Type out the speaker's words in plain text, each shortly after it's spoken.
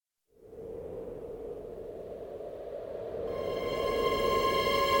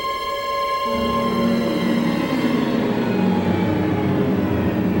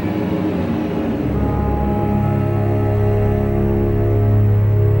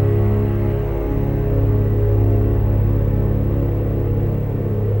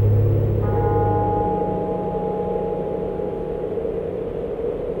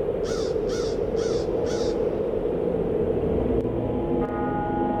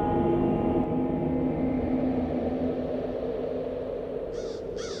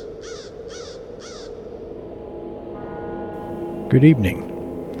Good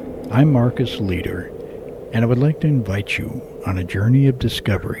evening. I'm Marcus Leader, and I would like to invite you on a journey of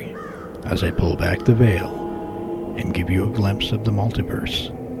discovery as I pull back the veil and give you a glimpse of the multiverse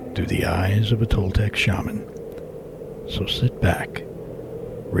through the eyes of a Toltec shaman. So sit back,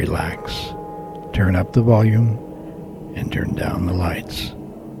 relax, turn up the volume, and turn down the lights.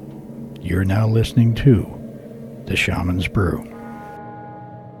 You're now listening to The Shaman's Brew.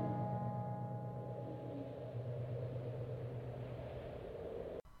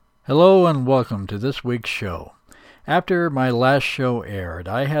 Hello and welcome to this week's show. After my last show aired,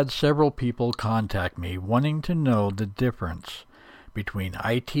 I had several people contact me wanting to know the difference between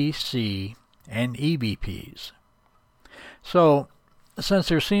ITC and EVPs. So, since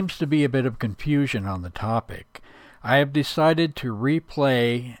there seems to be a bit of confusion on the topic, I have decided to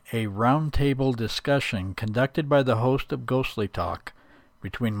replay a roundtable discussion conducted by the host of Ghostly Talk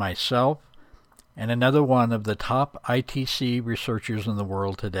between myself and another one of the top ITC researchers in the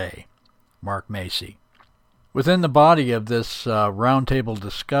world today, Mark Macy. Within the body of this roundtable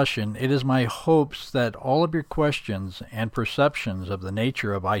discussion, it is my hopes that all of your questions and perceptions of the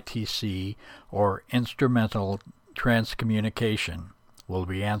nature of ITC or instrumental transcommunication will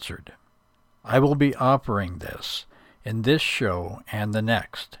be answered. I will be offering this in this show and the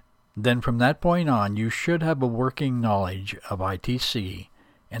next. Then from that point on, you should have a working knowledge of ITC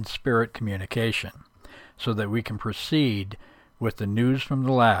and spirit communication, so that we can proceed with the news from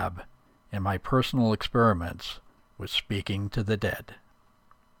the lab and my personal experiments with speaking to the dead.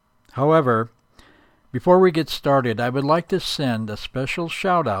 However, before we get started, I would like to send a special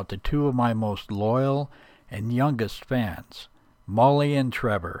shout-out to two of my most loyal and youngest fans, Molly and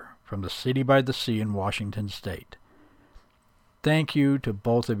Trevor, from the City by the Sea in Washington State. Thank you to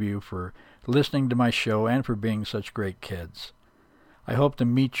both of you for listening to my show and for being such great kids. I hope to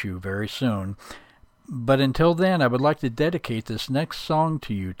meet you very soon, but until then I would like to dedicate this next song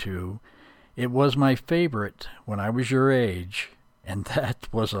to you two. It was my favorite when I was your age, and that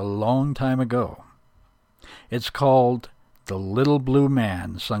was a long time ago. It's called The Little Blue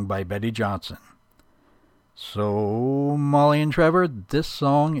Man, sung by Betty Johnson. So, Molly and Trevor, this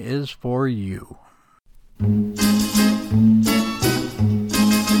song is for you.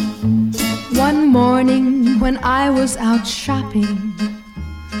 One morning when I was out shopping,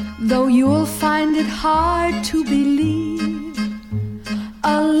 though you'll find it hard to believe,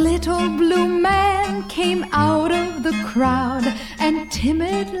 a little blue man came out of the crowd and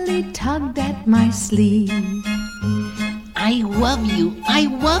timidly tugged at my sleeve. I love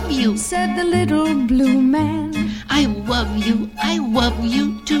you, said the little blue man. I love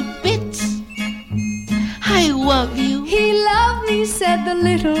you to bits. I love you. He loved me, said the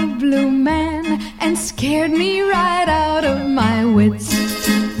little blue man, and scared me right out of my wits.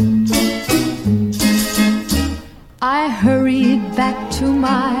 I hurried back to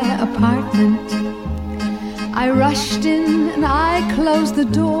my apartment. I rushed in and I closed the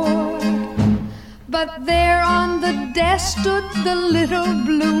door. But there on the desk stood the little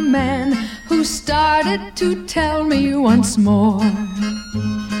blue man, who started to tell me once more.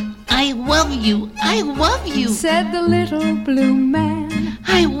 I love you, said the little blue man.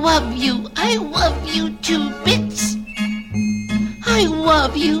 I love you to bits. I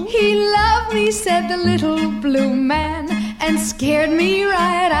love you. He loved me, said the little blue man, and scared me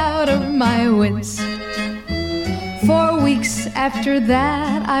right out of my wits. For weeks after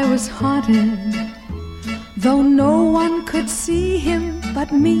that I was haunted, though no one could see him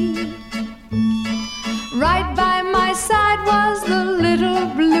but me. Right by my side was the little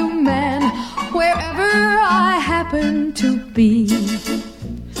blue man, wherever I happened to be.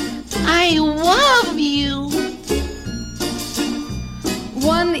 I love you.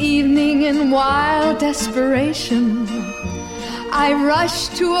 One evening in wild desperation, I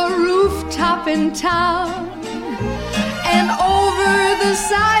rushed to a rooftop in town, and over the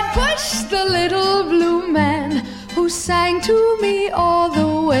side pushed the little blue man, who sang to me all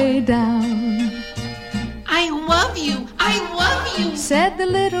the way down. I love you, said the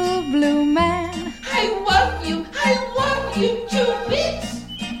little blue man. I love you to bits.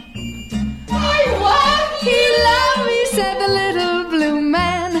 I love you. He loved me, said the little blue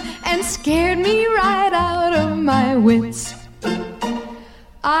man, and scared me right out of my wits.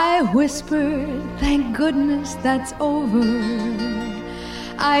 I whispered, thank goodness that's over.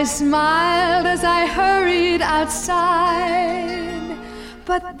 I smiled as I hurried outside,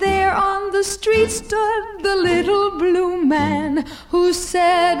 but there on the street stood the little blue man, who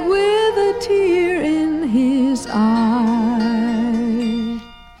said with a tear in his eye,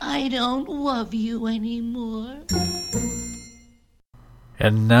 I don't love you anymore.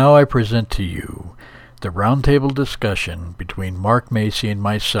 And now I present to you the roundtable discussion between Mark Macy and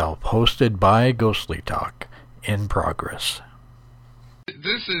myself, hosted by Ghostly Talk, in progress.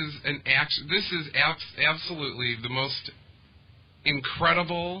 This is absolutely the most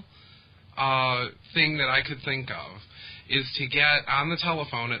incredible thing that I could think of, is to get on the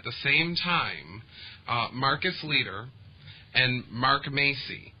telephone at the same time Marcus Leader and Mark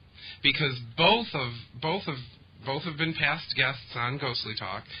Macy, because both have been past guests on Ghostly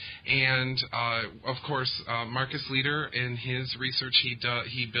Talk, and of course Marcus Leader, in his research,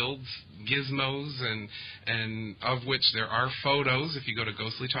 he builds gizmos, and of which there are photos. If you go to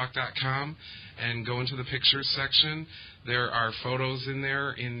ghostlytalk.com and go into the pictures section, there are photos in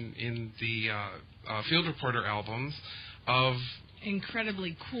there in the Field Reporter albums of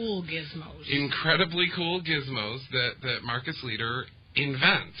incredibly cool gizmos. Incredibly cool gizmos that Marcus Leader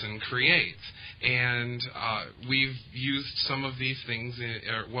invents and creates. And we've used some of these things,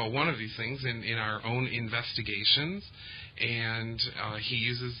 one of these things in our own investigations. And he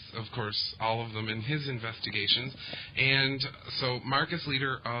uses, of course, all of them in his investigations. And so Marcus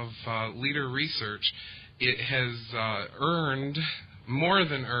Leader of Leader Research, it has more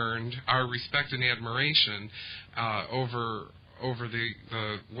than earned our respect and admiration over the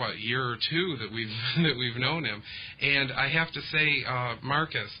year or two that we've known him. And I have to say,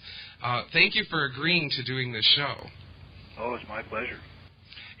 Marcus, thank you for agreeing to doing this show. Oh, it's my pleasure.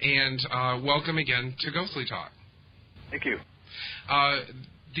 And welcome again to Ghostly Talk. Thank you.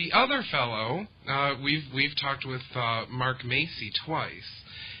 The other fellow, we've talked with Mark Macy twice,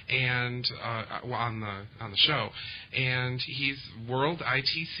 and on the show, and he's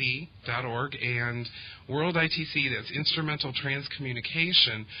worlditc.org, and WorldITC, that's Instrumental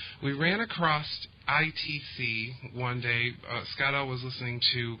Transcommunication. We ran across ITC one day. Scott L. was listening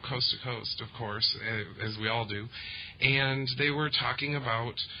to Coast to Coast, of course, as we all do, and they were talking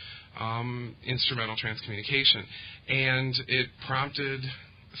about instrumental transcommunication, and it prompted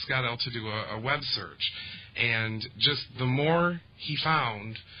Scott L. to do a web search, and just the more he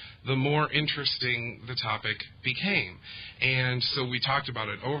found, the more interesting the topic became. And so we talked about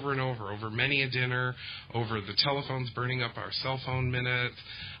it over and over many a dinner, over the telephones burning up our cell phone minutes.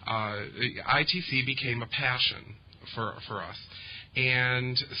 ITC became a passion for us.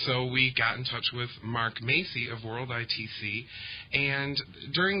 And so we got in touch with Mark Macy of World ITC, and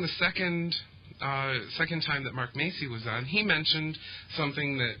during the second time that Mark Macy was on, he mentioned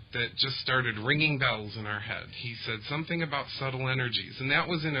something that just started ringing bells in our head. He said something about subtle energies, and that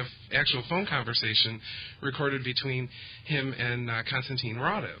was in an actual phone conversation recorded between him and Konstantin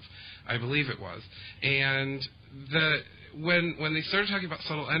Radev, I believe it was. And when they started talking about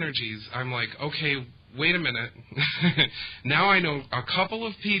subtle energies, I'm like, okay, wait a minute. Now I know a couple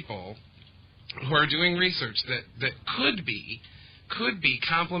of people who are doing research that could be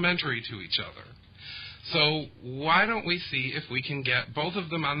complementary to each other. So why don't we see if we can get both of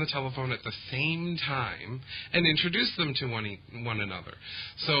them on the telephone at the same time and introduce them to one another.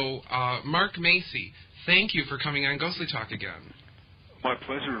 So Mark Macy, thank you for coming on Ghostly Talk again. My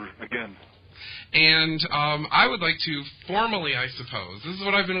pleasure again. And I would like to formally, I suppose, this is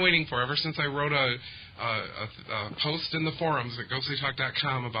what I've been waiting for ever since I wrote a post in the forums at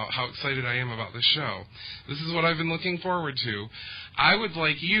ghostlytalk.com about how excited I am about this show. This is what I've been looking forward to. I would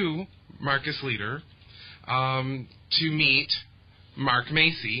like you, Marcus Leader, to meet Mark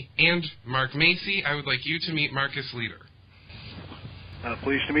Macy, and Mark Macy, I would like you to meet Marcus Leader.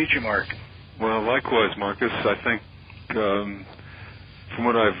 Pleased to meet you, Mark. Well, likewise, Marcus. I think from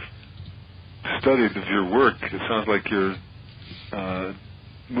what I've studied of your work, it sounds like you're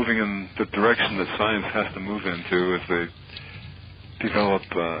moving in the direction that science has to move into as they develop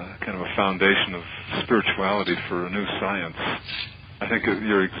kind of a foundation of spirituality for a new science. I think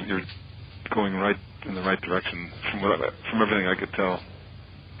you're going right in the right direction from everything I could tell.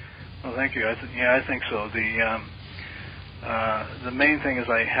 Well, thank you. I think so. The main thing is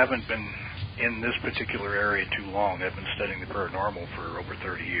I haven't been in this particular area too long. I've been studying the paranormal for over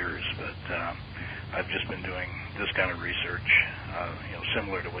 30 years, but I've just been doing this kind of research,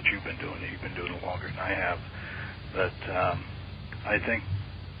 similar to what you've been doing. You've been doing it longer than I have. But I think,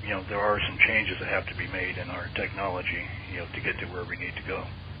 there are some changes that have to be made in our technology, to get to where we need to go.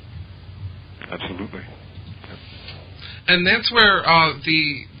 Absolutely. And that's where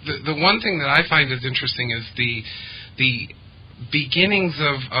the one thing that I find is interesting is the beginnings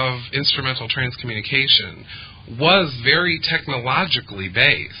of instrumental transcommunication was very technologically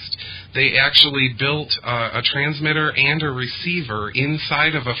based. They actually built a transmitter and a receiver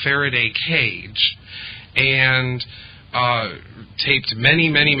inside of a Faraday cage, and taped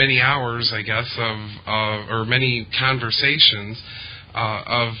many hours, I guess, or many conversations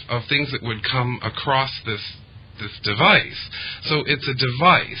of things that would come across this device. So it's a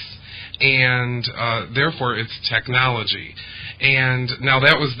device, and therefore it's technology. And now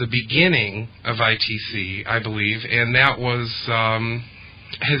that was the beginning of ITC, I believe, and that was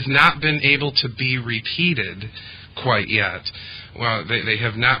has not been able to be repeated quite yet. Well, they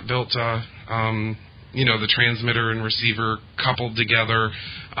have not built the transmitter and receiver coupled together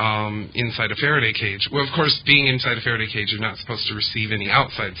inside a Faraday cage. Well, of course, being inside a Faraday cage, you're not supposed to receive any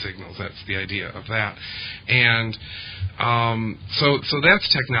outside signals. That's the idea of that. And so that's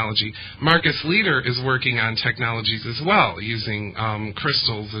technology. Marcus Leader is working on technologies as well, using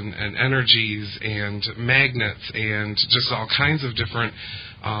crystals and energies and magnets and just all kinds of different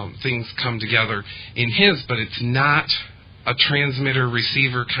things come together in his, but it's not a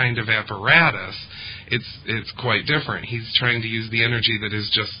transmitter-receiver kind of apparatus. It's quite different. He's trying to use the energy that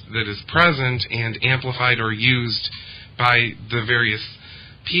is present and amplified or used by the various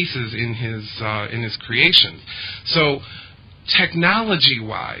pieces in his creation. So,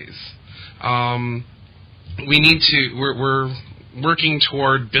 technology-wise, we're working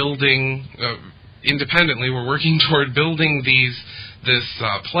toward building independently. We're working toward building this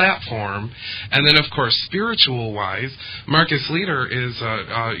platform, and then of course spiritual-wise, Marcus Leader is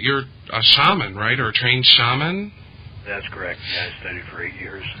you're a shaman, right, or a trained shaman? That's correct. Yeah, I studied for 8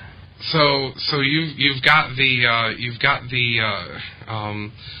 years. So you've got the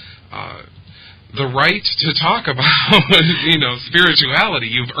right to talk about spirituality.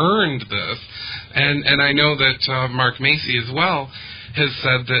 You've earned this, and I know that Mark Macy as well has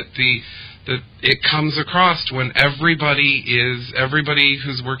said that that it comes across when everybody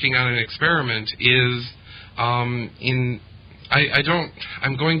who's working on an experiment is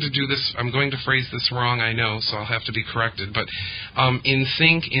I'm going to phrase this wrong, I know, so I'll have to be corrected, but in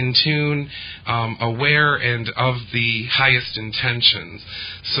sync, in tune, aware, and of the highest intentions.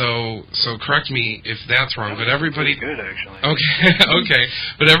 So correct me if that's wrong, but everybody... Good, actually. Okay,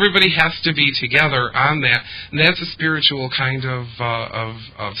 but everybody has to be together on that, and that's a spiritual kind of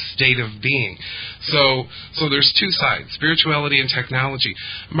state of being. So there's two sides, spirituality and technology.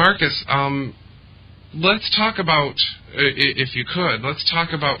 Marcus, let's talk about, if you could, let's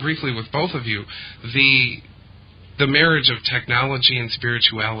talk about briefly with both of you the marriage of technology and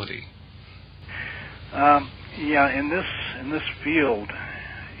spirituality. In this field,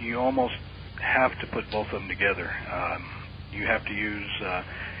 you almost have to put both of them together. You have to use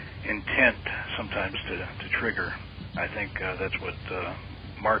intent sometimes to trigger. I think that's what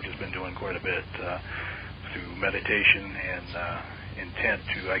Mark has been doing quite a bit through meditation and intent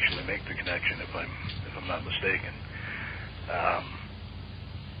to actually make the connection, if I'm not mistaken.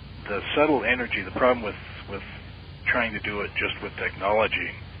 The subtle energy, the problem with trying to do it just with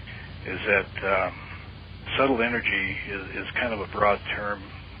technology is that subtle energy is kind of a broad term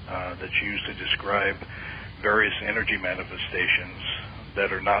that's used to describe various energy manifestations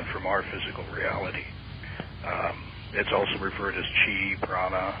that are not from our physical reality. It's also referred as chi,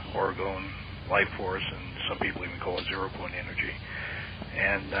 prana, orgone, life force, and some people even call it zero-point energy.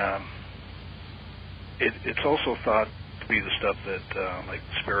 And it's also thought to be the stuff that like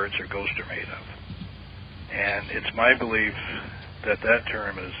spirits or ghosts are made of. And it's my belief that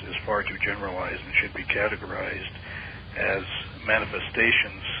term is far too generalized and should be categorized as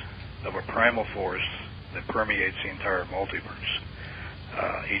manifestations of a primal force that permeates the entire multiverse.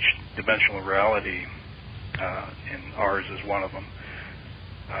 Each dimensional reality, and ours is one of them,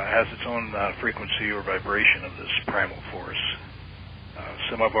 has its own frequency or vibration of this primal force.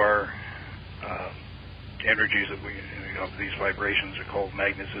 Some of our energies of these vibrations are called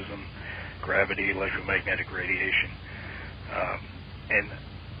magnetism, gravity, electromagnetic radiation. And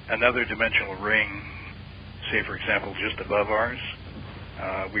another dimensional ring, say for example just above ours,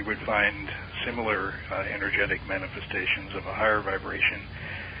 we would find similar energetic manifestations of a higher vibration,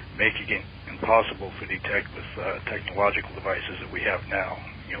 making it impossible to detect with technological devices that we have now.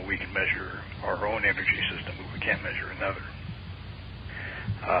 We can measure our own energy system, but we can't measure another.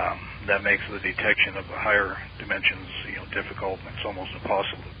 That makes the detection of the higher dimensions, difficult, and it's almost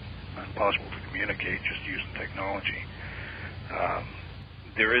impossible to communicate just using technology.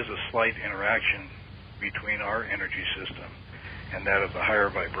 There is a slight interaction between our energy system and that of the higher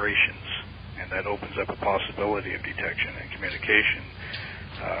vibrations, and that opens up a possibility of detection and communication,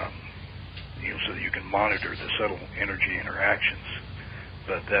 so that you can monitor the subtle energy interactions.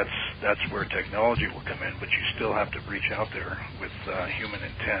 But that's where technology will come in. But you still have to reach out there with human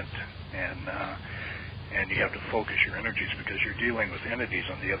intent, and you have to focus your energies because you're dealing with entities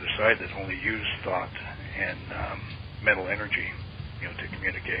on the other side that only use thought and mental energy, to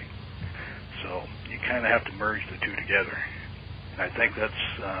communicate. So you kind of have to merge the two together. I think that's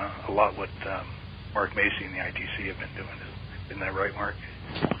a lot what Mark Macy and the ITC have been doing. Isn't that right, Mark?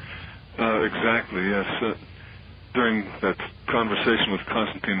 Exactly, yes. During that conversation with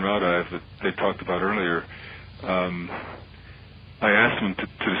Konstantin Raudaev that they talked about earlier, I asked him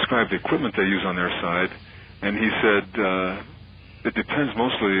to describe the equipment they use on their side, and he said it depends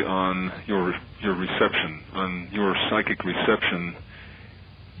mostly on your reception, on your psychic reception,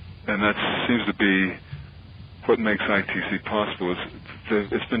 and that seems to be what makes ITC possible.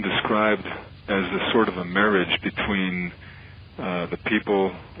 It's been described as a sort of a marriage between the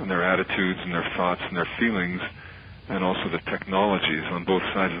people and their attitudes and their thoughts and their feelings, and also the technologies on both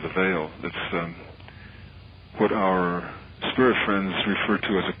sides of the veil. It's what our spirit friends refer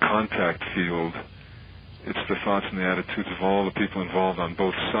to as a contact field. It's the thoughts and the attitudes of all the people involved on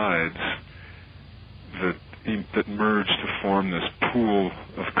both sides that merge to form this pool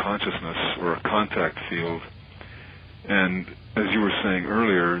of consciousness, or a contact field. And as you were saying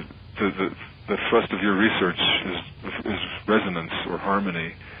earlier, the thrust of your research is resonance or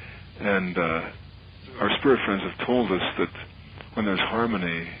harmony. And our spirit friends have told us that when there's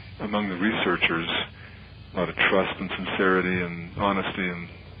harmony among the researchers, a lot of trust and sincerity and honesty and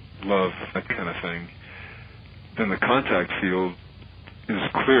love, that kind of thing, then the contact field is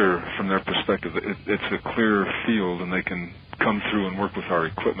clear from their perspective. It's a clear field, and they can come through and work with our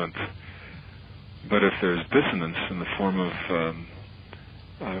equipment. But if there's dissonance in the form of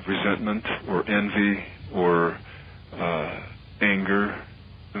resentment or envy or anger,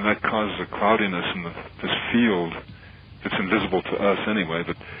 then that causes a cloudiness in this field that's invisible to us anyway,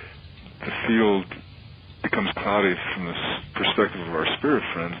 but the field becomes cloudy from the perspective of our spirit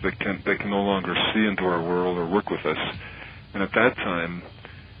friends. They can no longer see into our world or work with us. And at that time,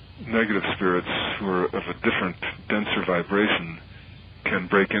 negative spirits who are of a different, denser vibration can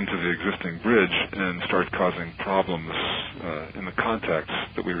break into the existing bridge and start causing problems in the contacts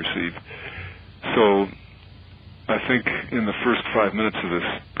that we receive. So I think in the first 5 minutes of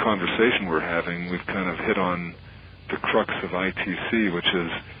this conversation we're having, we've kind of hit on the crux of ITC, which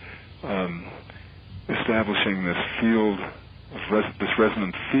is establishing this field, this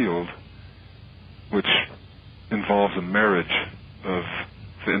resonant field, which involves a marriage of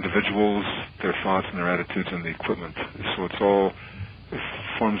the individuals, their thoughts and their attitudes, and the equipment. So it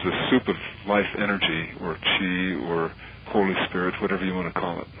forms this soup of life energy, or chi, or Holy Spirit, whatever you want to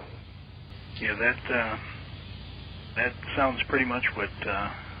call it. Yeah, that sounds pretty much what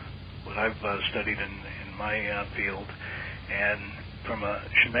I've studied in my field. And from a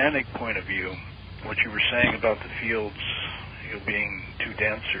shamanic point of view, what you were saying about the fields being too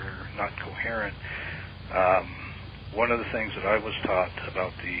dense or not coherent, one of the things that I was taught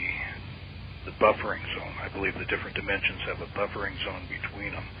about the buffering zone, I believe the different dimensions have a buffering zone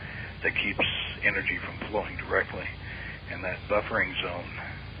between them that keeps energy from flowing directly. And that buffering zone,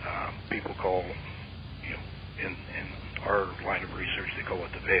 people call, in our line of research, they call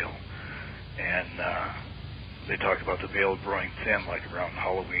it the veil. And they talk about the veil growing thin, like around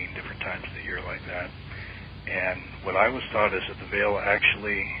Halloween, different times of the year like that. And what I was taught is that the veil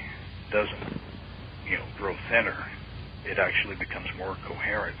actually doesn't, grow thinner. It actually becomes more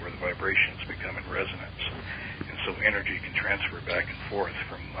coherent, where the vibrations become in resonance. And so energy can transfer back and forth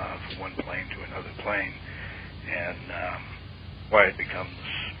from one plane to another plane. And why it becomes,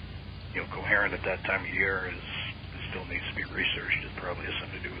 coherent at that time of year it still needs to be researched. It probably has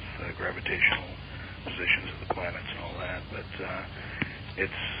something to do with gravitational positions of the planets and all that. But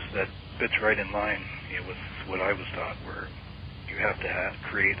that fits right in line, with what I was taught, where you have to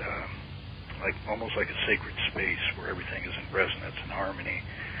create almost like a sacred space where everything is in resonance and harmony,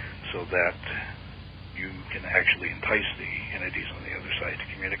 so that you can actually entice the entities on the other side to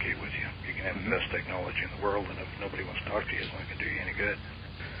communicate with you. You can have the best technology in the world, and if nobody wants to talk to you, it's not going to do you any good.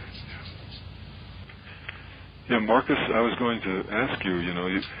 Yeah, Marcus, I was going to ask you,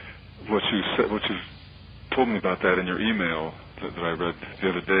 what you said, what you told me about that in your email that I read the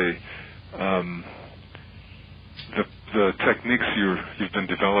other day. The techniques you've been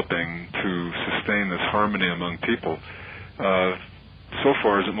developing to sustain this harmony among people. So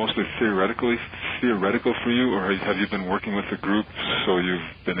far, is it mostly theoretical for you, or have you been working with a group so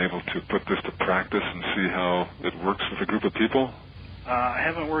you've been able to put this to practice and see how it works with a group of people? I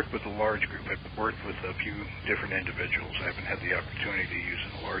haven't worked with a large group. I've worked with a few different individuals. I haven't had the opportunity to use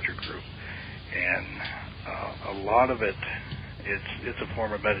in a larger group. And a lot of it, it's a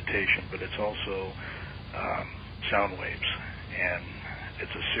form of meditation, but it's also sound waves. And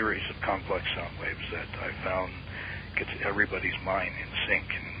it's a series of complex sound waves that I found gets everybody's mind in sync,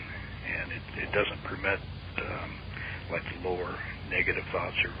 and it doesn't permit like the lower negative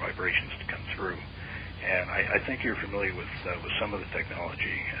thoughts or vibrations to come through. And I think you're familiar with some of the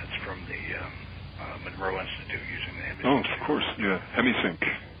technology. It's from the Monroe Institute using the image. Oh, of course, yeah, HemiSync.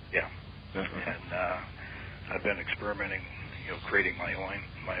 Yeah. Definitely. And I've been experimenting, creating my own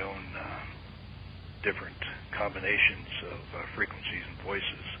different combinations of frequencies and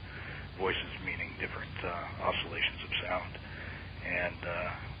voices. Voices meaning different oscillations of sound, and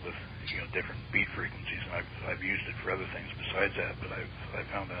with different beat frequencies. And I've used it for other things besides that, but I've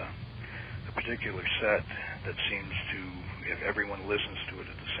found a particular set that seems to, if everyone listens to it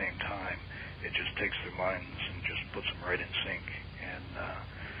at the same time, it just takes their minds and just puts them right in sync. And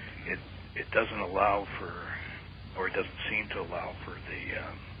it doesn't allow for, or it doesn't seem to allow for the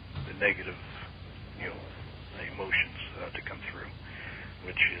negative, emotions to come through,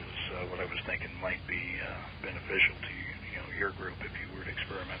 which is what I was thinking might be beneficial to your group if you were to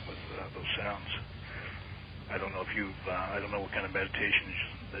experiment with those sounds. I don't know if I don't know what kind of meditations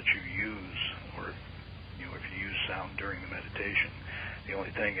that you use, or if you use sound during the meditation. The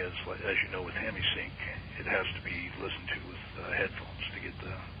only thing is, as you know, with HemiSync, it has to be listened to with headphones to get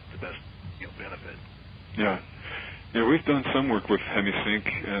the best benefit. Yeah, we've done some work with HemiSync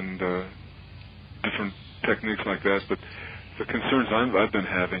and different techniques like that, but the concerns I've been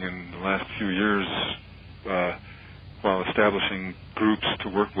having in the last few years while establishing groups to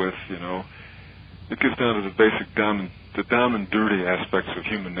work with, it gets down to the basic down and dirty aspects of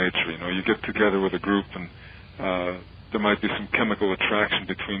human nature. You get together with a group and there might be some chemical attraction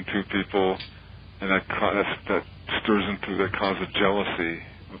between two people, and that causes jealousy.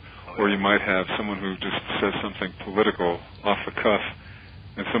 Or you might have someone who just says something political off the cuff,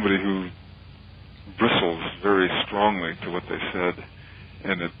 and somebody who bristles very strongly to what they said,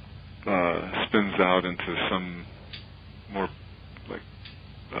 and it spins out into some more like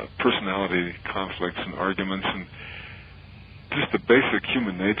personality conflicts and arguments, and just the basic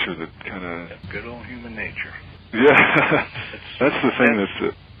human nature that kind of... Good old human nature. Yeah, that's the thing that's...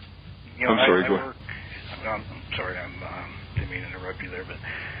 I'm sorry, go ahead. I'm sorry, I didn't mean to interrupt you there, but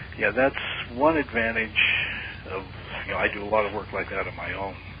yeah, that's one advantage of, I do a lot of work like that on my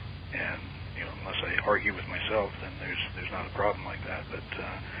own, and unless I argue with myself, then there's not a problem like that. But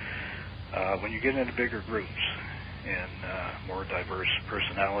when you get into bigger groups and more diverse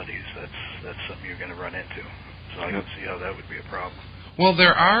personalities, that's something you're going to run into. So I can see how that would be a problem. Well,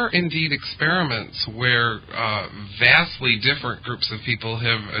 there are indeed experiments where vastly different groups of people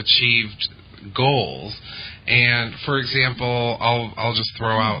have achieved goals. And for example, I'll just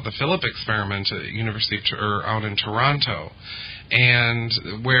throw out the Philip experiment at out in Toronto, and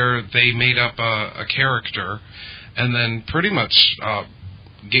where they made up a character and then pretty much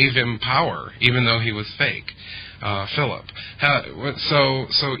gave him power, even though he was fake. Philip.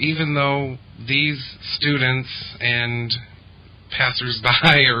 So even though these students and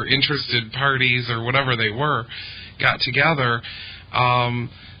passers-by or interested parties or whatever they were got together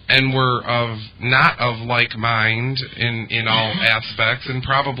and were not of like mind in all aspects, and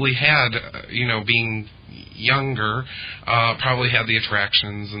probably had, being younger, probably had the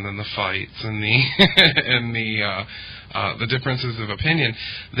attractions and then the fights and the and the differences of opinion,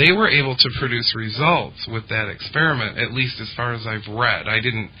 they were able to produce results with that experiment, at least as far as I've read. I've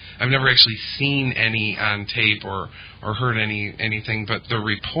never actually seen any on tape or heard anything, but the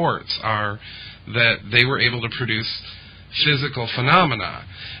reports are that they were able to produce physical phenomena.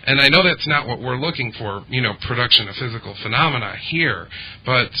 And I know that's not what we're looking for, production of physical phenomena here,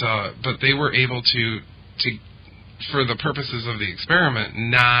 but they were able to for the purposes of the experiment,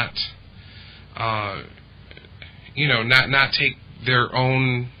 not take their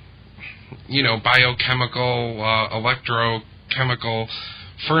own, biochemical, electrochemical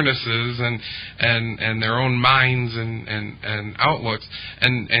furnaces and their own minds and outlooks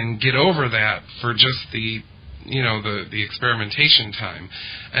and get over that for just the experimentation time.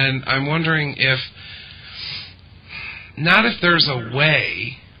 And I'm wondering if there's a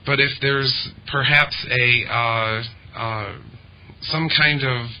way, but if there's perhaps some kind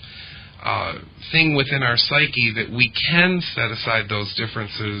of thing within our psyche that we can set aside those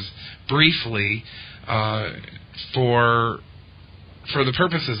differences briefly for the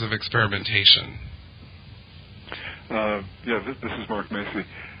purposes of experimentation. This is Mark Macy.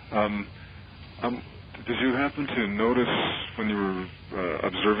 Did you happen to notice when you were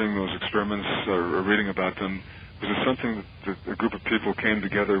observing those experiments or reading about them, was it something that a group of people came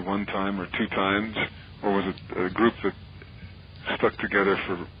together one time or two times, or was it a group that stuck together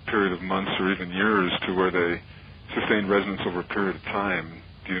for a period of months or even years to where they sustained resonance over a period of time?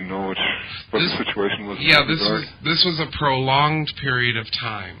 Do you know what the situation was? Yeah, this was a prolonged period of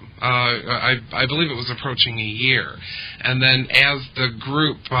time. I believe it was approaching a year. And then as the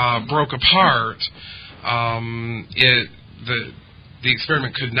group broke apart, the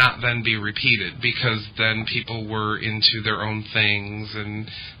experiment could not then be repeated, because then people were into their own things and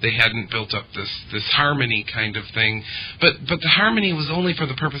they hadn't built up this harmony kind of thing. But the harmony was only for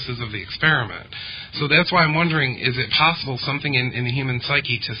the purposes of the experiment. So that's why I'm wondering, is it possible something in the human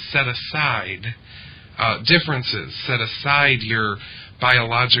psyche to set aside differences, set aside your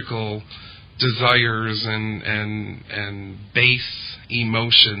biological desires and base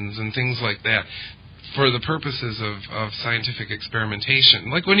emotions and things like that, for the purposes of scientific experimentation?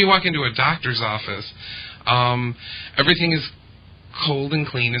 Like when you walk into a doctor's office, everything is cold and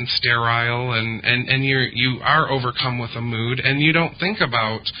clean and sterile, and you are overcome with a mood, and you don't think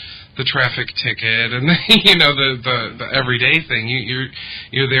about the traffic ticket and the everyday thing.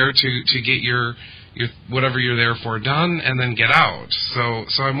 You're there to get your whatever you're there for done, and then get out. So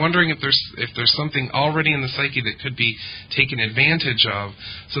I'm wondering if there's something already in the psyche that could be taken advantage of,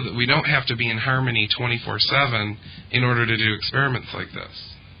 so that we don't have to be in harmony 24/7 in order to do experiments like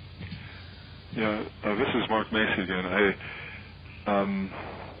this. Yeah, this is Mark Macy again.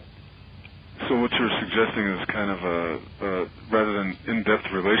 So what you're suggesting is kind of a rather than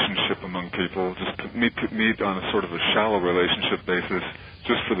in-depth relationship among people, just to meet on a sort of a shallow relationship basis,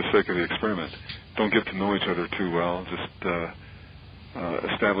 just for the sake of the experiment. Don't get to know each other too well. Just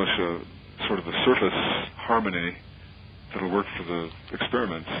establish a sort of a surface harmony that'll work for the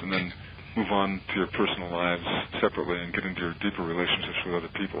experiments, and then move on to your personal lives separately and get into your deeper relationships with other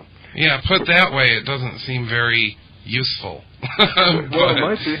people. Yeah, put that way, it doesn't seem very useful. Well, it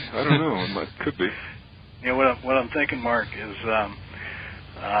might be. I don't know. It could be. You know, what I'm thinking, Mark, is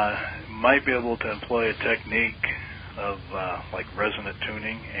might be able to employ a technique of like resonant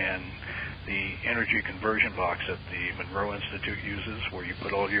tuning and the energy conversion box that the Monroe Institute uses, where you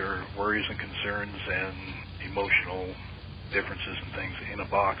put all your worries and concerns and emotional differences and things in a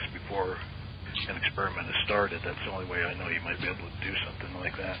box before an experiment is started. That's the only way I know you might be able to do something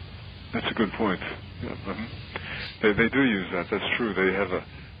like that. That's a good point. Yeah, they do use that. That's true. They have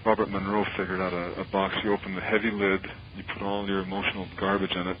Robert Monroe figured out a box. You open the heavy lid, you put all your emotional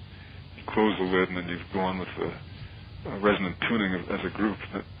garbage in it, you close the lid, and then you go on with the resonant tuning as a group.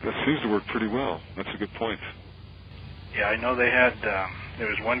 That seems to work pretty well. That's a good point. Yeah, I know they had, there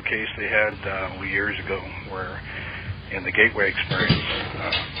was one case they had years ago where in the Gateway Experience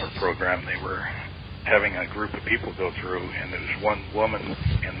or program, they were having a group of people go through, and there was one woman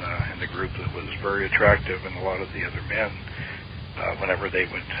in the group that was very attractive, and a lot of the other men, whenever they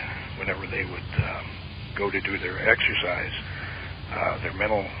would go to do their exercise, their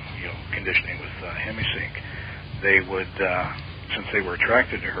mental conditioning with Hemisync, they would, since they were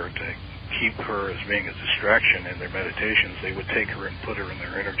attracted to her, to keep her as being a distraction in their meditations, they would take her and put her in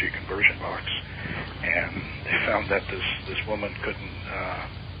their energy conversion box. And they found that this woman couldn't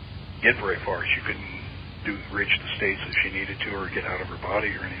get very far. She couldn't reach the states that she needed to, or get out of her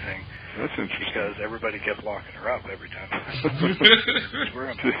body or anything. That's interesting. Because everybody kept locking her up every time.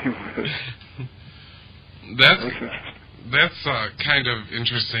 That's kind of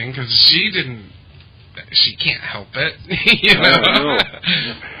interesting, because she can't help it. No.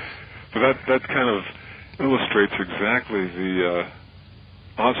 But that kind of illustrates exactly the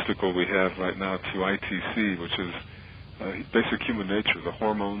obstacle we have right now to ITC, which is basic human nature, the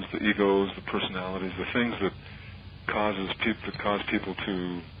hormones, the egos, the personalities, the things that cause people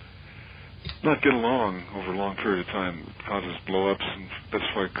to not get along over a long period of time. It causes blow-ups, and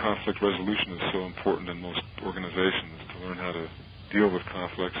that's why conflict resolution is so important in most organizations, to learn how to deal with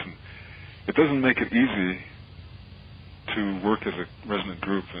conflicts. And it doesn't make it easy to work as a resonant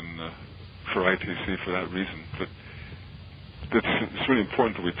group for ITC for that reason. But it's really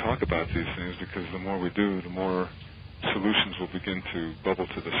important that we talk about these things, because the more we do, the more solutions will begin to bubble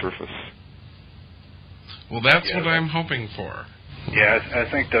to the surface. Well, that's what I'm hoping for. Yeah, I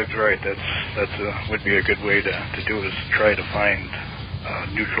think Doug's right. That would be a good way to do it, is try to find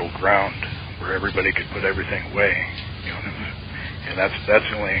neutral ground where everybody could put everything away. And that's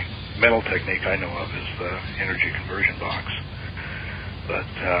the only mental technique I know of, is the energy conversion box. But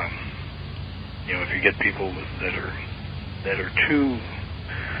if you get people that are too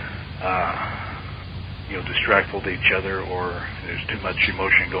distractful to each other, or there's too much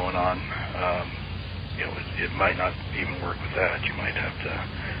emotion going on, it might not even work with that. You might have to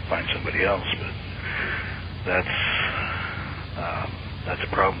find somebody else. But that's a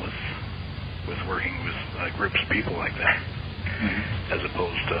problem with working with groups of people like that, as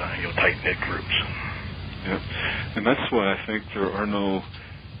opposed to tight-knit groups. Yep. And that's why I think there are no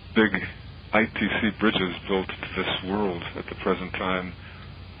big ITC bridges built to this world at the present time,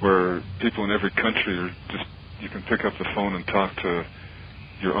 where people in every country are you can pick up the phone and talk to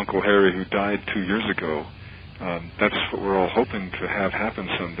your Uncle Harry who died 2 years ago. That's what we're all hoping to have happen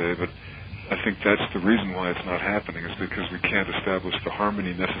someday, but I think that's the reason why it's not happening, is because we can't establish the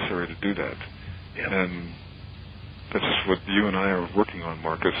harmony necessary to do that. Yep. And that's what you and I are working on,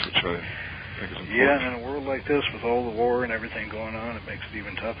 Marcus, which I think is important. Yeah, and in a world like this, with all the war and everything going on, it makes it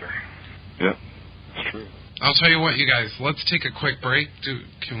even tougher. Yeah, that's true. I'll tell you what, you guys, let's take a quick break.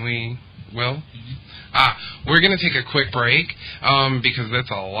 Can we, Will? We're going to take a quick break because that's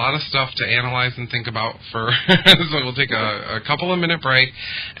a lot of stuff to analyze and think about. So we'll take a couple of minute break,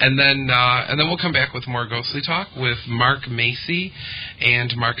 and then we'll come back with more Ghostly Talk with Mark Macy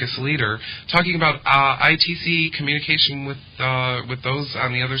and Marcus Leader, talking about ITC communication with those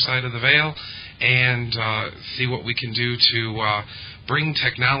on the other side of the veil, and see what we can do to bring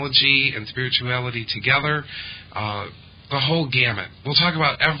technology and spirituality together. The whole gamut. We'll talk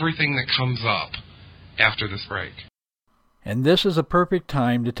about everything that comes up after this break. And this is a perfect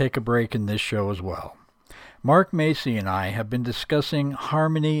time to take a break in this show as well. Mark Macy and I have been discussing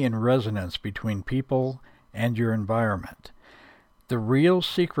harmony and resonance between people and your environment. The real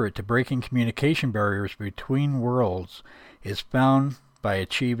secret to breaking communication barriers between worlds is found by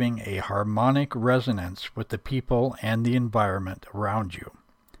achieving a harmonic resonance with the people and the environment around you.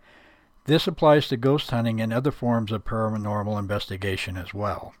 This applies to ghost hunting and other forms of paranormal investigation as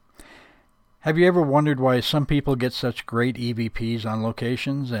well. Have you ever wondered why some people get such great EVPs on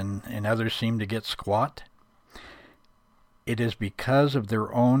locations and others seem to get squat? It is because of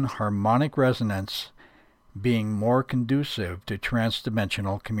their own harmonic resonance being more conducive to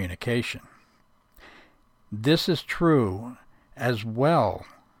transdimensional communication. This is true as well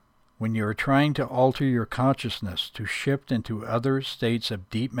when you are trying to alter your consciousness to shift into other states of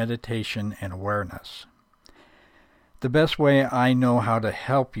deep meditation and awareness. The best way I know how to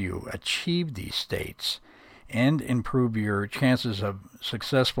help you achieve these states and improve your chances of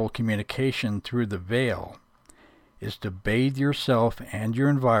successful communication through the veil is to bathe yourself and your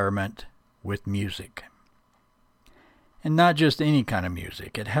environment with music. And not just any kind of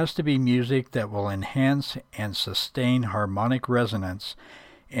music. It has to be music that will enhance and sustain harmonic resonance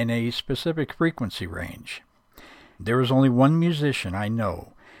in a specific frequency range. There is only one musician I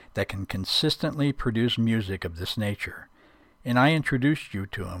know that can consistently produce music of this nature, and I introduced you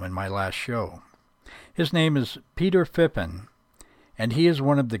to him in my last show. His name is Peter Phippen, and he is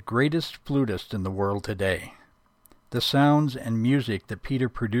one of the greatest flutists in the world today. The sounds and music that Peter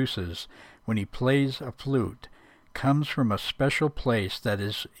produces when he plays a flute comes from a special place that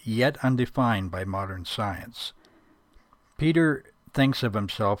is yet undefined by modern science. Peter thinks of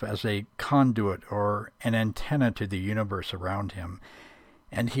himself as a conduit or an antenna to the universe around him,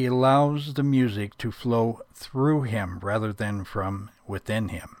 and he allows the music to flow through him rather than from within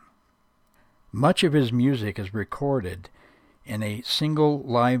him. Much of his music is recorded in a single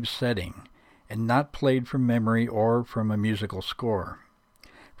live setting and not played from memory or from a musical score.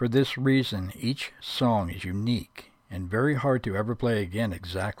 For this reason, each song is unique and very hard to ever play again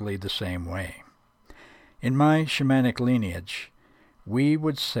exactly the same way. In my shamanic lineage, we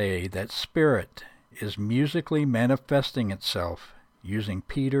would say that spirit is musically manifesting itself using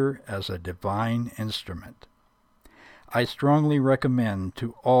Peter as a divine instrument. I strongly recommend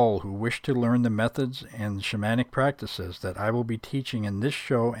to all who wish to learn the methods and shamanic practices that I will be teaching in this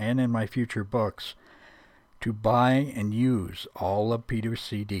show and in my future books to buy and use all of Peter's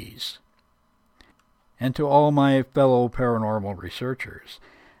CDs. And to all my fellow paranormal researchers,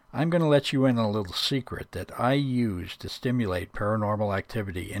 I'm going to let you in on a little secret that I use to stimulate paranormal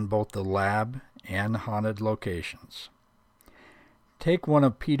activity in both the lab and haunted locations. Take one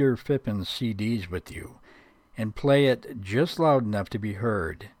of Peter Phippen's CDs with you and play it just loud enough to be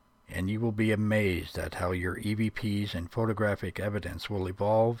heard, and you will be amazed at how your EVPs and photographic evidence will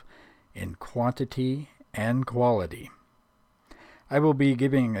evolve in quantity and quality. I will be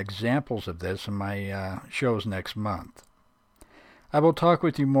giving examples of this in my shows next month. I will talk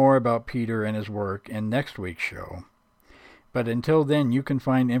with you more about Peter and his work in next week's show. But until then, you can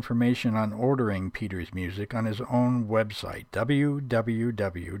find information on ordering Peter's music on his own website,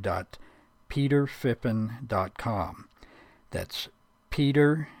 www.peterphippen.com. That's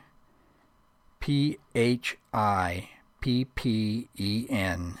Peter,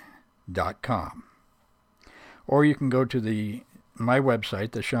 Pippen.com. Or you can go to my website,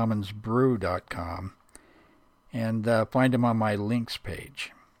 theshamansbrew.com, and find them on my links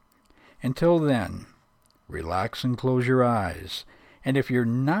page. Until then, relax and close your eyes, and if you're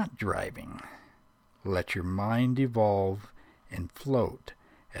not driving, let your mind evolve and float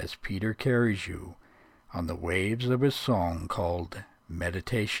as Peter carries you on the waves of his song called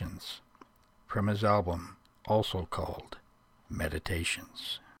Meditations, from his album also called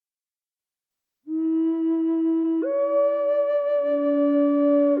Meditations.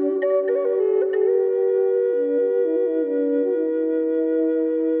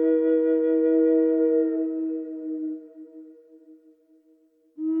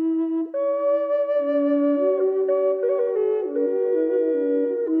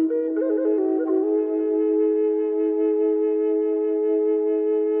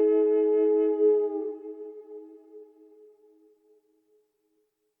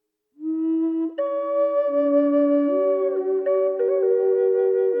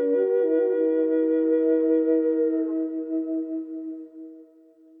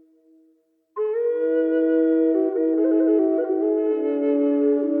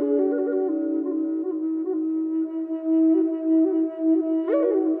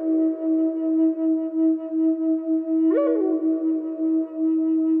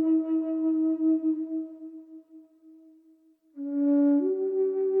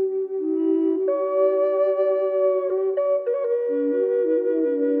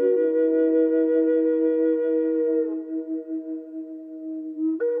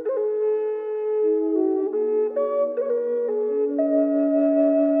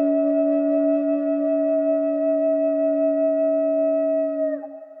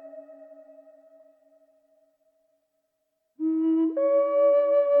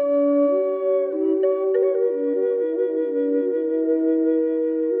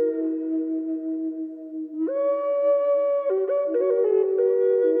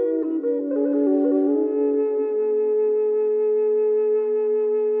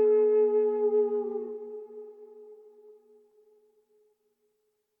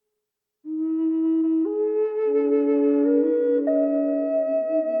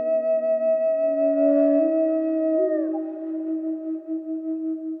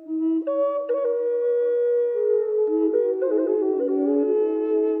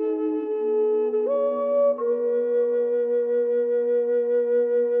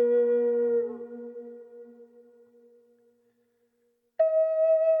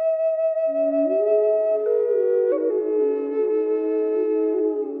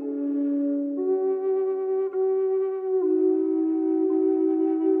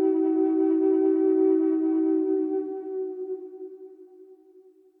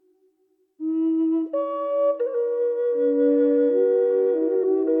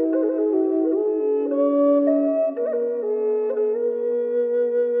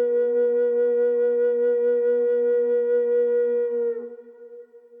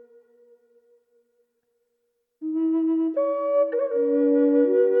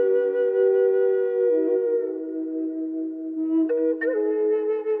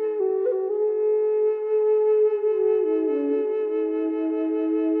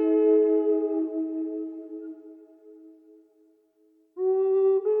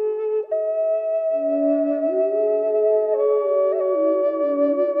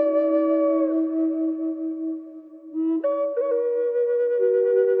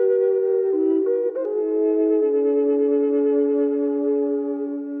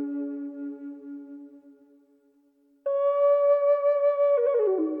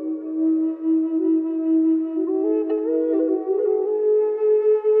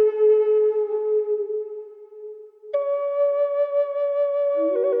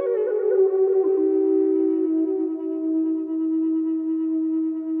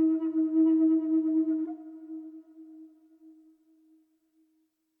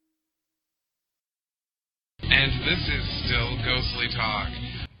 And this is still Ghostly Talk.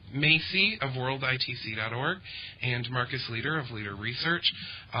 Macy of worlditc.org and Marcus Leader of Leader Research.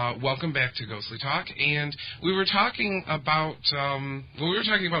 Welcome back to Ghostly Talk. And we were talking about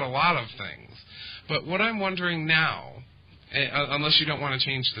a lot of things. But what I'm wondering now, unless you don't want to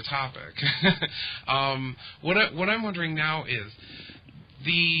change the topic, what I'm wondering now is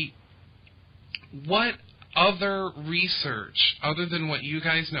what other research, other than what you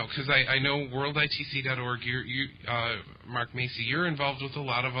guys know, because I know worlditc.org, Mark Macy, you're involved with a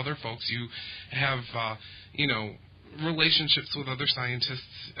lot of other folks. You have, relationships with other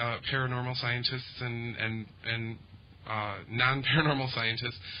scientists, paranormal scientists and non-paranormal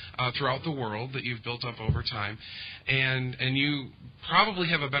scientists throughout the world that you've built up over time, and you probably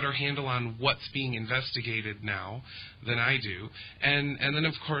have a better handle on what's being investigated now than I do. And then,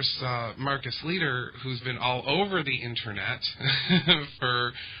 of course, Marcus Leader, who's been all over the internet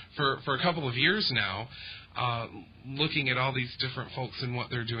for a couple of years now, looking at all these different folks and what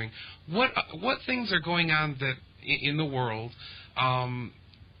they're doing. What things are going on that in the world,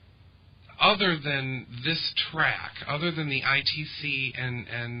 other than this track, other than the ITC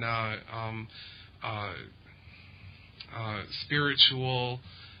and spiritual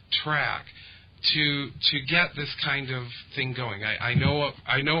track to get this kind of thing going? I know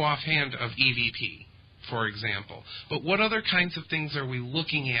offhand of EVP, for example, but what other kinds of things are we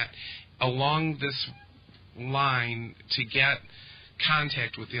looking at along this line to get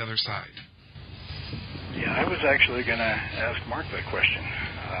contact with the other side? Yeah, I was actually going to ask Mark that question.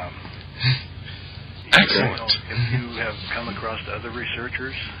 Excellent. If you have come across other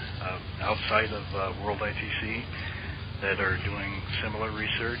researchers outside of World ITC that are doing similar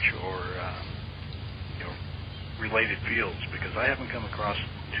research or related fields, because I haven't come across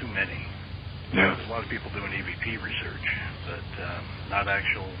too many. Yeah. There's a lot of people doing EVP research, but not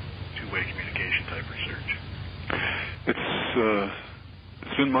actual two-way communication type research.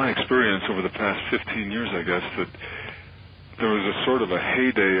 It's been my experience over the past 15 years, I guess, that there was a sort of a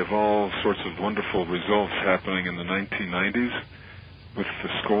heyday of all sorts of wonderful results happening in the 1990s with the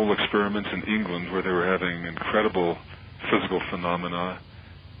Skoll experiments in England, where they were having incredible physical phenomena,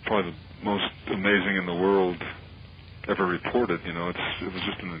 probably the most amazing in the world ever reported. It was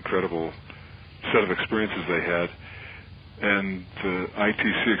just an incredible set of experiences they had. And the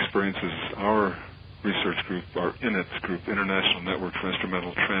ITC experiences, our research group, our INITS group, International Network for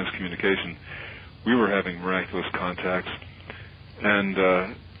Instrumental Transcommunication, we were having miraculous contacts. And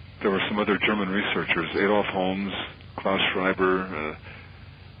there were some other German researchers, Adolf Holmes, Klaus Schreiber,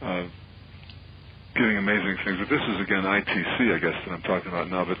 getting amazing things. But this is, again, ITC, I guess, that I'm talking about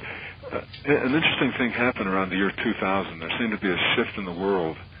now. But an interesting thing happened around the year 2000. There seemed to be a shift in the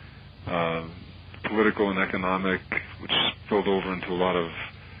world, political and economic, which spilled over into a lot of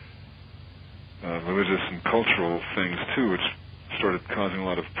religious and cultural things, too, which started causing a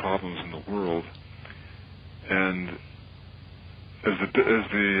lot of problems in the world. And as the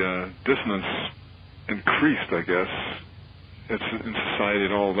dissonance increased, I guess, in society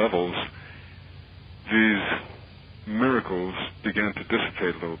at all levels, these miracles began to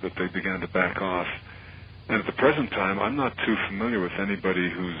dissipate a little bit. They began to back off. And at the present time, I'm not too familiar with anybody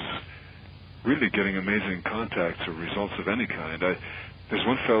who's really getting amazing contacts or results of any kind. There's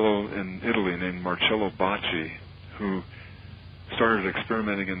one fellow in Italy named Marcello Bacci who started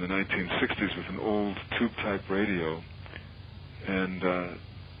experimenting in the 1960s with an old tube-type radio. And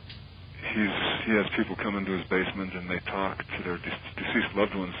he has people come into his basement and they talk to their deceased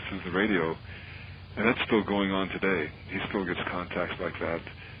loved ones through the radio. And that's still going on today. He still gets contacts like that.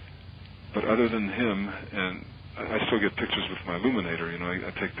 But other than him, and I still get pictures with my illuminator.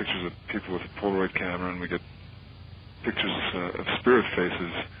 I take pictures of people with a Polaroid camera, and we get pictures of spirit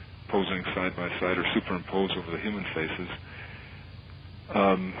faces posing side by side or superimposed over the human faces.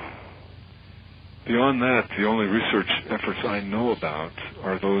 Beyond that, the only research efforts I know about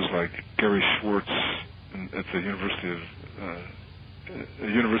are those like Gary Schwartz at the University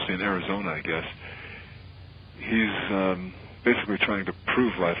in Arizona, I guess. He's basically trying to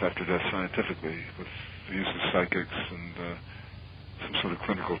prove life after death scientifically with the use of psychics and some sort of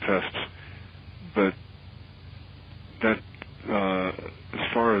clinical tests. But that,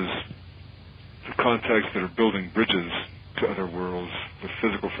 as far as the contacts that are building bridges to other worlds with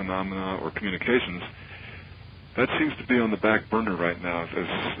physical phenomena or communications, that seems to be on the back burner right now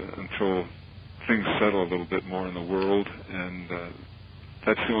until things settle a little bit more in the world, and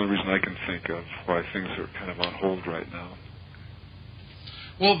that's the only reason I can think of why things are kind of on hold right now.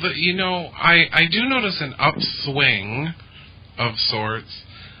 Well, I do notice an upswing of sorts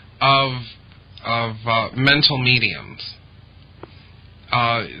of mental mediums,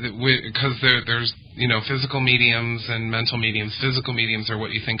 because there's physical mediums and mental mediums. Physical mediums are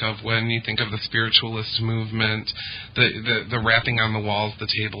what you think of when you think of the spiritualist movement, the rapping on the walls, the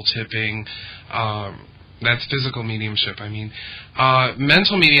table tipping. That's physical mediumship, I mean.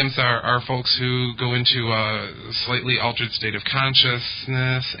 Mental mediums are folks who go into a slightly altered state of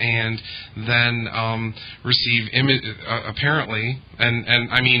consciousness and then receive apparently,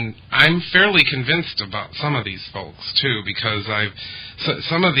 and I mean, I'm fairly convinced about some of these folks, too, because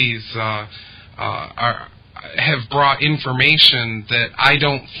some of these have brought information that I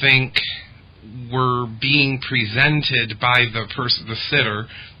don't think were being presented by the sitter,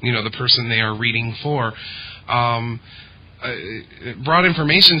 the person they are reading for, brought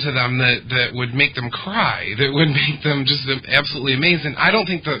information to them that would make them cry, that would make them just absolutely amazed. And I don't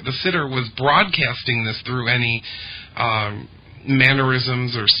think the sitter was broadcasting this through any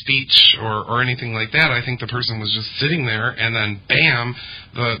mannerisms or speech or anything like that. I think the person was just sitting there, and then bam,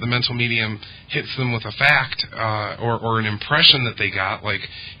 the mental medium hits them with a fact or an impression that they got, like,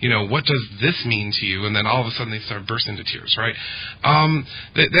 what does this mean to you? And then all of a sudden they start bursting into tears, right?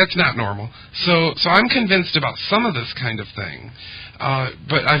 That's not normal. So I'm convinced about some of this kind of thing.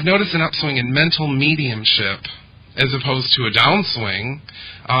 But I've noticed an upswing in mental mediumship as opposed to a downswing.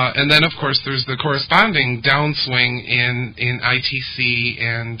 And then, of course, there's the corresponding downswing in ITC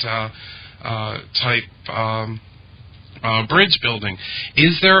and type bridge building.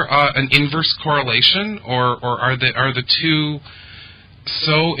 Is there an inverse correlation, or are the two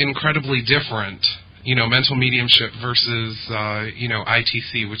so incredibly different? Mental mediumship versus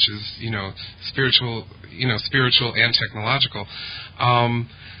ITC, which is spiritual and technological.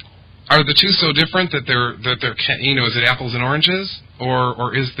 Are the two so different that they're is it apples and oranges,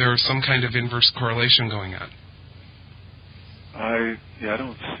 or is there some kind of inverse correlation going on? I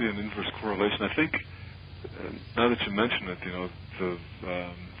don't see an inverse correlation. I think now that you mention it, the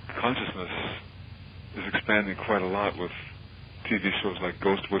consciousness is expanding quite a lot with TV shows like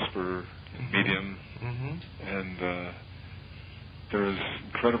Ghost Whisperer, mm-hmm. Medium, mm-hmm. and there is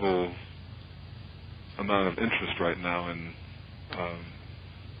incredible amount of interest right now in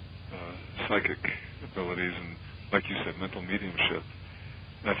psychic abilities and, like you said, mental mediumship.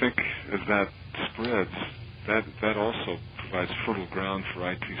 And I think as that spreads, that also provides fertile ground for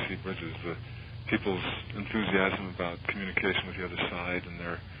ITC bridges. The people's enthusiasm about communication with the other side and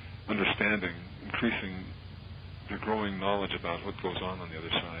their understanding, increasing their growing knowledge about what goes on the other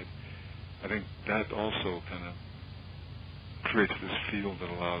side. I think that also kind of creates this field that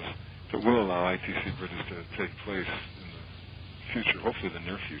will allow ITC bridges to take place in the future, hopefully the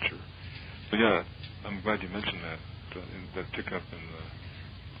near future. But yeah, I'm glad you mentioned that pick up in the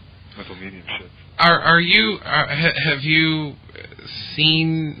mental mediumship. Have you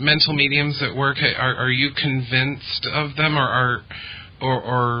seen mental mediums at work? Are you convinced of them, or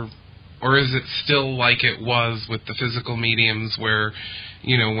is it still like it was with the physical mediums, where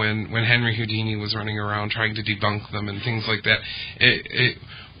when Henry Houdini was running around trying to debunk them and things like that?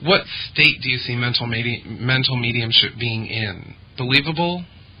 What state do you see mental mediumship being in? Believable?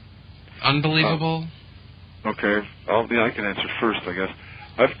 Unbelievable? Okay. I can answer first, I guess.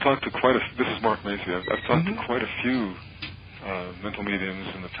 I've talked to this is Mark Macy. I've talked mm-hmm. to quite a few mental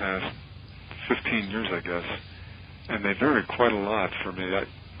mediums in the past 15 years, I guess, and they vary quite a lot for me.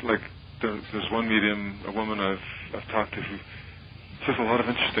 There's one medium, a woman I've talked to, who says a lot of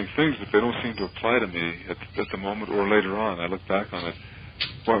interesting things, but they don't seem to apply to me at the moment or later on. I look back on it.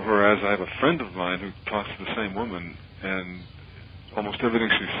 Whereas I have a friend of mine who talks to the same woman, and almost everything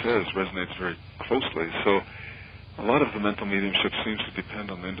she says resonates very closely. So a lot of the mental mediumship seems to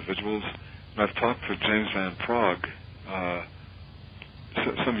depend on the individuals. And I've talked to James Van Prague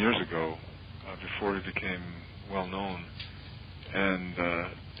some years ago, before he became well known, and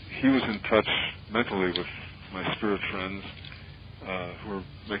he was in touch mentally with my spirit friends who were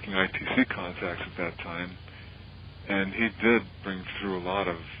making ITC contacts at that time, and he did bring through a lot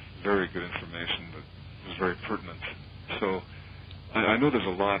of very good information that was very pertinent. So I know there's a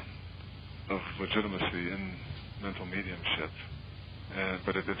lot of legitimacy in mental mediumship,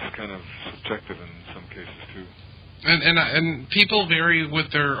 but it's kind of subjective in some cases too. And people vary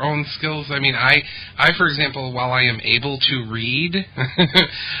with their own skills. I mean, I for example, while I am able to read,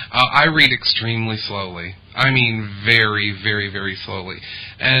 I read extremely slowly. I mean, very, very, very slowly,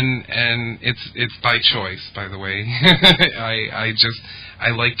 and it's by choice, by the way. I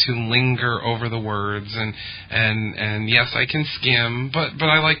like to linger over the words, and yes, I can skim, but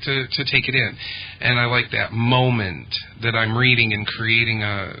I like to take it in, and I like that moment that I'm reading and creating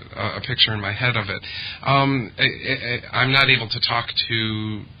a picture in my head of it. I'm not able to talk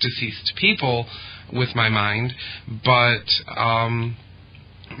to deceased people with my mind, but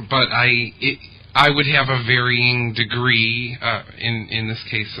I would have a varying degree, in this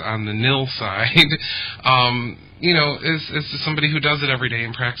case on the nil side, as somebody who does it every day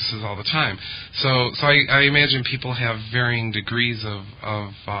and practices all the time. So I imagine people have varying degrees of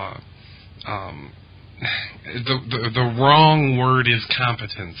the wrong word is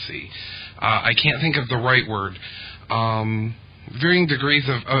competency. I can't think of the right word. Varying degrees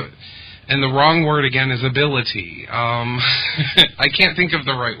of... and the wrong word, again, is ability. I can't think of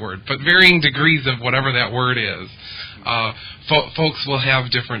the right word, but varying degrees of whatever that word is. Folks will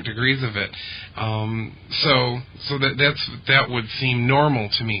have different degrees of it. So that would seem normal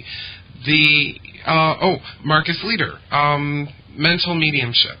to me. Marcus Leader, mental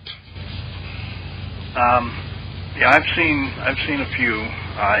mediumship. Yeah, I've seen a few.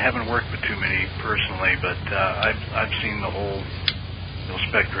 I haven't worked with too many personally, but I've seen the whole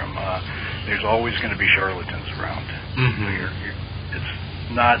spectrum. There's always going to be charlatans around. Mm-hmm. It's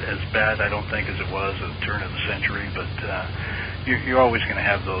not as bad, I don't think, as it was at the turn of the century, but you're always going to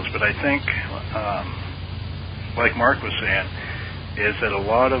have those. But I think, like Mark was saying, is that a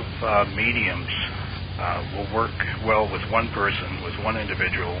lot of mediums will work well with one person, with one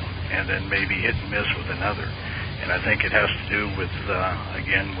individual, and then maybe hit and miss with another. And I think it has to do with,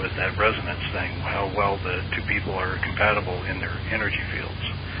 again, with that resonance thing, how well the two people are compatible in their energy fields.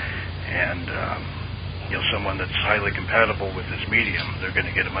 And, someone that's highly compatible with this medium, they're going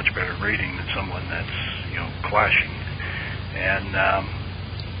to get a much better reading than someone that's, clashing. And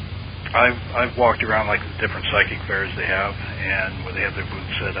I've walked around like the different psychic fairs they have, and where they have their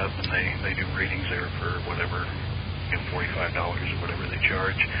booths set up, and they do readings there for whatever, $45 or whatever they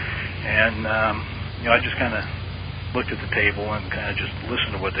charge. And, I just kind of looked at the table and kind of just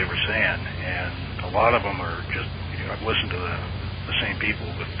listened to what they were saying. And a lot of them are just, I've listened to the same people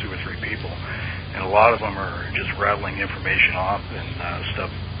with 2 or 3 people, and a lot of them are just rattling information off and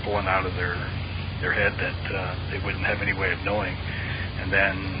stuff pulling out of their head that they wouldn't have any way of knowing. And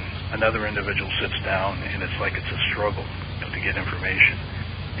then another individual sits down, and it's like it's a struggle to get information,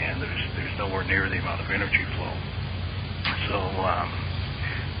 and there's nowhere near the amount of energy flow. So,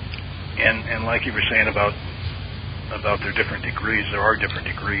 and like you were saying about their different degrees, there are different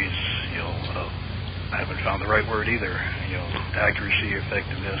degrees, I haven't found the right word either, accuracy,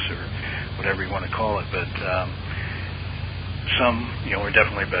 effectiveness, or whatever you want to call it, but some, are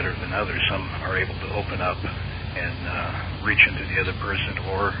definitely better than others. Some are able to open up and reach into the other person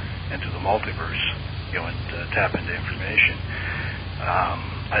or into the multiverse, and tap into information.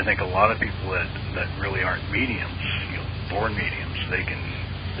 I think a lot of people that really aren't mediums, born mediums, they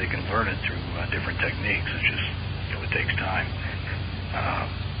can learn it through different techniques. It's just, it takes time.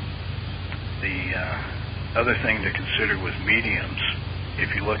 The other thing to consider with mediums, if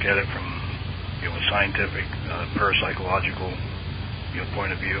you look at it from a scientific, parapsychological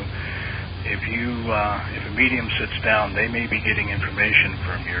point of view, if a medium sits down, they may be getting information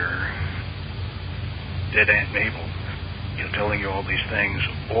from your dead Aunt Mabel, telling you all these things,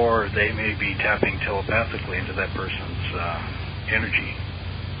 or they may be tapping telepathically into that person's energy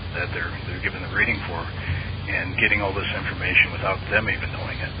that they're given the reading for, and getting all this information without them even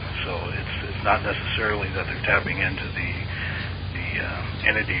knowing it. So it's not necessarily that they're tapping into the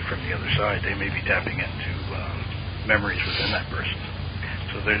entity from the other side. They may be tapping into memories within that person.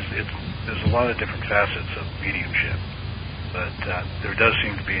 So there's a lot of different facets of mediumship, but there does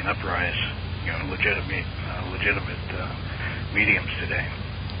seem to be an uprise, legitimate mediums today.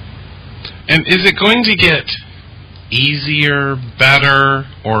 And is it going to get easier, better,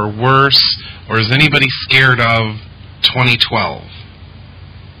 or worse, or is anybody scared of 2012,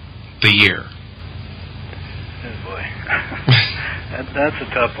 the year? Oh boy, that's a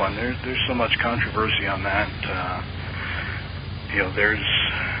tough one. There's so much controversy on that. There's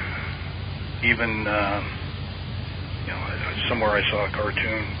even somewhere I saw a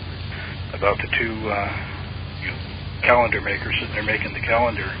cartoon about the 2 calendar makers sitting there making the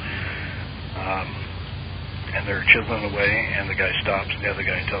calendar. And they're chiseling away, and the guy stops, and the other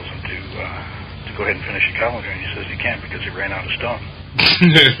guy tells him to go ahead and finish the calendar, and he says he can't because he ran out of stone.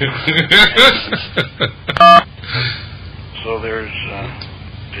 So there's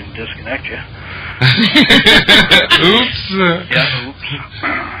didn't disconnect you. Oops. Yeah, oops.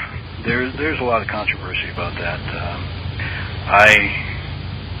 There's a lot of controversy about that. I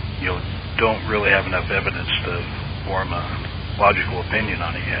don't really have enough evidence to form a logical opinion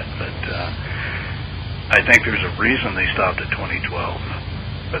on it yet, but I think there's a reason they stopped at 2012,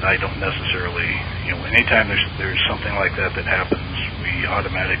 but I don't necessarily, anytime there's something like that happens, we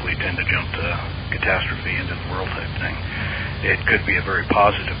automatically tend to jump to catastrophe, into the world type thing. It could be a very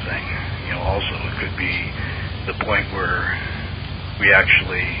positive thing. Also it could be the point where we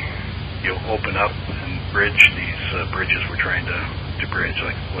actually, open up and bridge these bridges we're trying to bridge,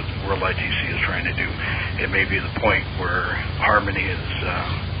 like what World ITC is trying to do. It may be the point where harmony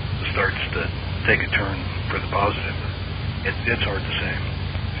starts to take a turn for the positive. It's hard to say.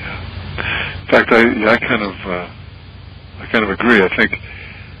 Yeah. In fact, I kind of agree. I think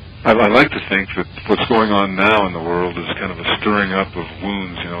I like to think that what's going on now in the world is kind of a stirring up of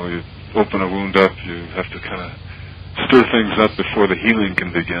wounds. You open a wound up, you have to kind of stir things up before the healing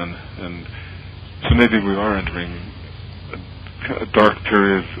can begin. And so maybe we are entering a dark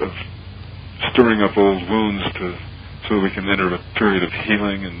period of stirring up old wounds so we can enter a period of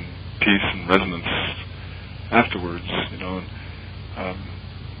healing and peace and resonance afterwards, and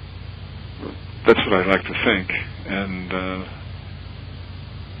that's what I like to think. And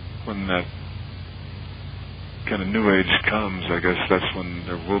when that kind of new age comes, I guess that's when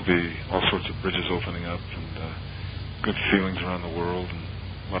there will be all sorts of bridges opening up and good feelings around the world and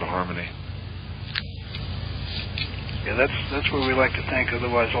a lot of harmony. Yeah, that's what we like to think.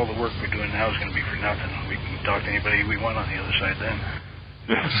 Otherwise, all the work we're doing now is going to be for nothing. We can talk to anybody we want on the other side then.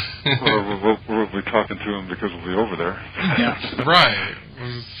 Or we'll be talking to him because we'll be over there. Yeah, right.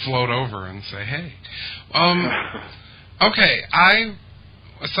 We'll just float over and say, hey. Okay,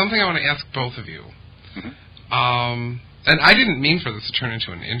 something I want to ask both of you. Mm-hmm. And I didn't mean for this to turn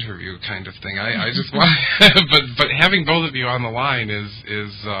into an interview kind of thing. I just want, but having both of you on the line is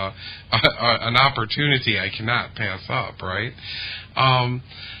an opportunity I cannot pass up, right?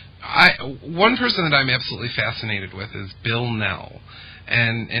 One person that I'm absolutely fascinated with is Bill Nell,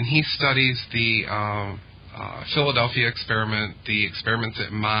 and he studies the Philadelphia experiment, the experiments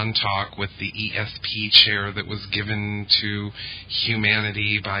at Montauk with the ESP chair that was given to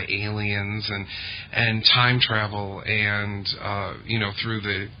humanity by aliens, and time travel, and through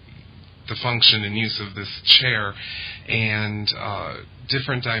the function and use of this chair, and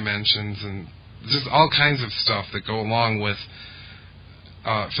different dimensions, and just all kinds of stuff that go along with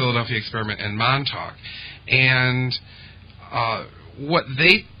Philadelphia experiment and Montauk, and what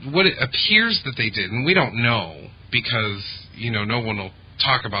it appears that they did, and we don't know because no one will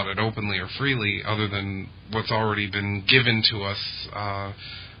talk about it openly or freely other than what's already been given to us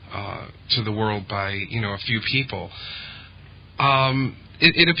to the world by a few people.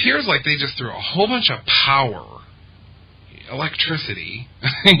 It appears like they just threw a whole bunch of power, electricity,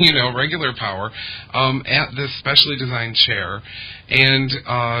 regular power, at this specially designed chair, and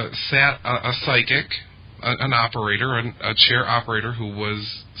sat a psychic, an operator, a chair operator who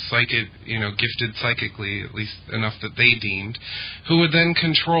was psychic, gifted psychically, at least enough that they deemed, who would then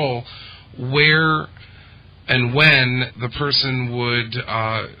control where and when the person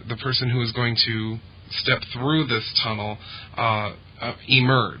who was going to step through this tunnel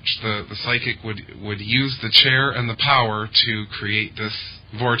emerge. The psychic would use the chair and the power to create this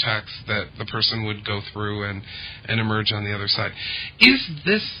vortex that the person would go through and emerge on the other side. Is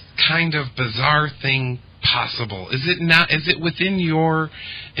this kind of bizarre thing possible? Is it not? Is it within your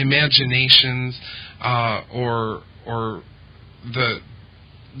imaginations, or the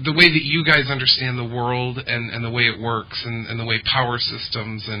way that you guys understand the world and the way it works, and the way power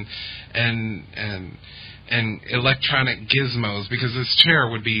systems and electronic gizmos, because this chair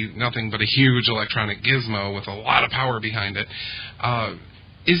would be nothing but a huge electronic gizmo with a lot of power behind it.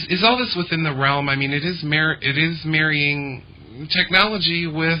 Is all this within the realm? I mean, it is marrying technology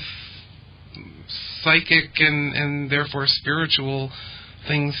with psychic and therefore spiritual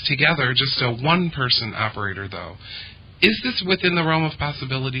things together, just a one-person operator, though. Is this within the realm of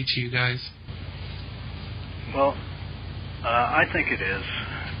possibility to you guys? Well, I think it is.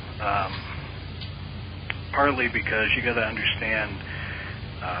 Partly because you got to understand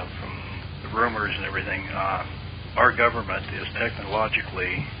from the rumors and everything, our government is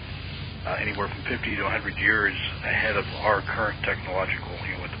technologically anywhere from 50 to 100 years ahead of our current technological,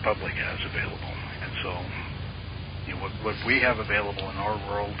 what the public has available. And so, what we have available in our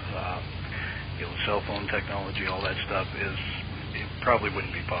world, cell phone technology, all that stuff, it probably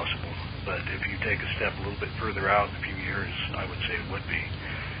wouldn't be possible. But if you take a step a little bit further out in a few years, I would say it would be.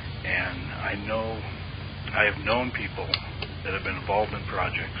 And I have known people that have been involved in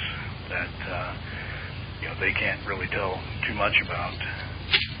projects that they can't really tell too much about,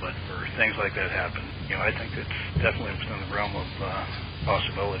 but for things like that happen, I think it's definitely within the realm of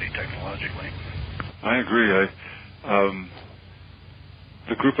possibility technologically. I agree.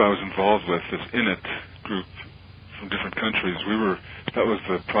 The group I was involved with, this INIT group from different countries, that was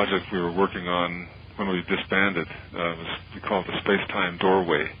the project we were working on when we disbanded. We call it the Space-Time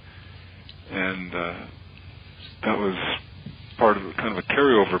Doorway, and that was part of kind of a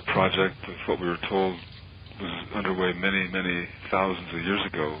carryover project of what we were told was underway many, many thousands of years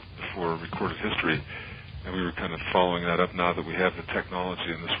ago before recorded history, and we were kind of following that up now that we have the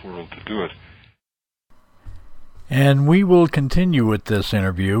technology in this world to do it. And we will continue with this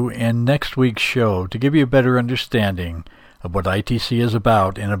interview in next week's show to give you a better understanding of what ITC is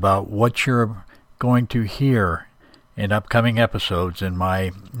about and about what you're going to hear in upcoming episodes in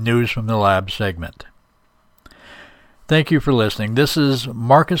my News from the Lab segment. Thank you for listening. This is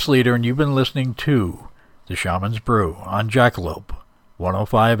Marcus Leader, and you've been listening to The Shaman's Brew on Jackalope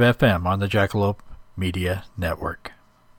 105 FM on the Jackalope Media Network.